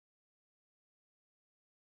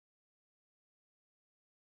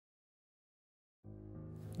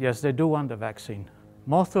Yes, they do want the vaccine.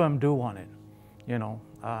 Most of them do want it. You know,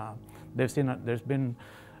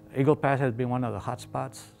 Eagle Pass has been one of the hot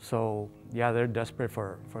spots, so yeah, they're desperate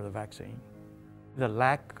for the vaccine. The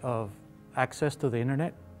lack of access to the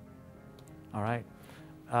internet, all right,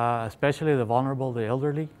 especially the vulnerable, the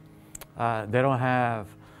elderly, they don't have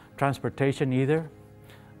transportation either.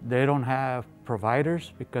 They don't have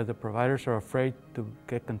providers because the providers are afraid to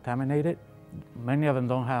get contaminated. Many of them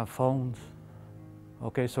don't have phones.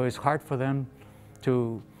 Okay, so it's hard for them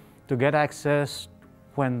to get access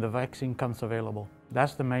when the vaccine comes available.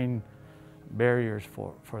 That's the main barriers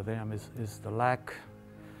for them is the lack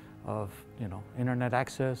of, you know, internet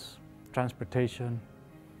access, transportation.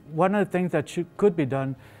 One of the things that could be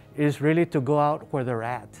done is really to go out where they're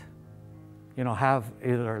at. You know, have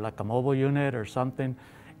either like a mobile unit or something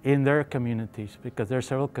in their communities, because there are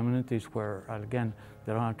several communities where, again,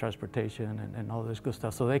 they don't have transportation and all this good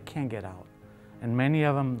stuff, so they can't get out. And many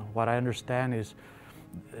of them, what I understand is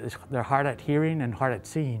they're hard at hearing and hard at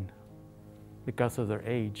seeing because of their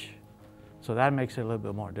age. So that makes it a little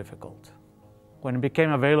bit more difficult. When it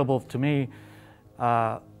became available to me,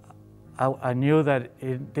 I knew that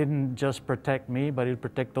it didn't just protect me, but it would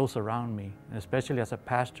protect those around me, and especially as a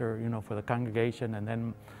pastor, you know, for the congregation and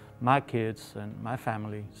then my kids and my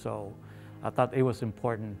family. So I thought it was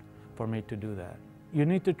important for me to do that. You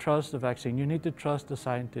need to trust the vaccine. You need to trust the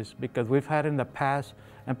scientists, because we've had in the past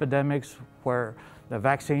epidemics where the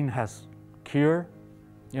vaccine has cured,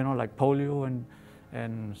 you know, like polio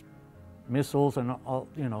and measles and all,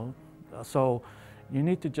 you know. So you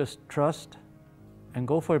need to just trust and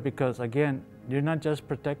go for it, because again, you're not just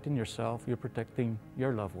protecting yourself, you're protecting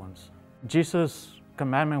your loved ones. Jesus'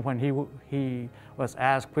 commandment, when he was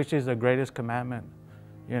asked, which is the greatest commandment,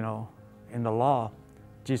 you know, in the law,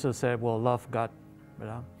 Jesus said, well, love God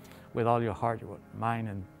with all your heart, your mind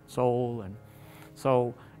and soul.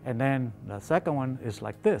 And then the second one is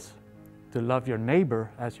like this, to love your neighbor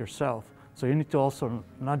as yourself. So you need to also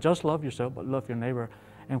not just love yourself, but love your neighbor.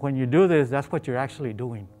 And when you do this, that's what you're actually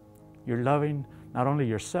doing. You're loving not only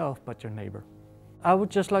yourself, but your neighbor. I would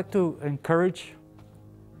just like to encourage,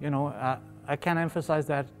 you know, I can't emphasize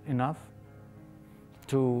that enough,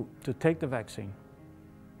 to take the vaccine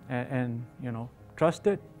and you know, trust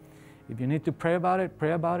it. If you need to pray about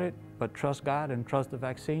it, but trust God and trust the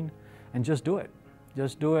vaccine, and just do it.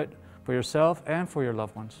 Just do it for yourself and for your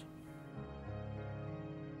loved ones.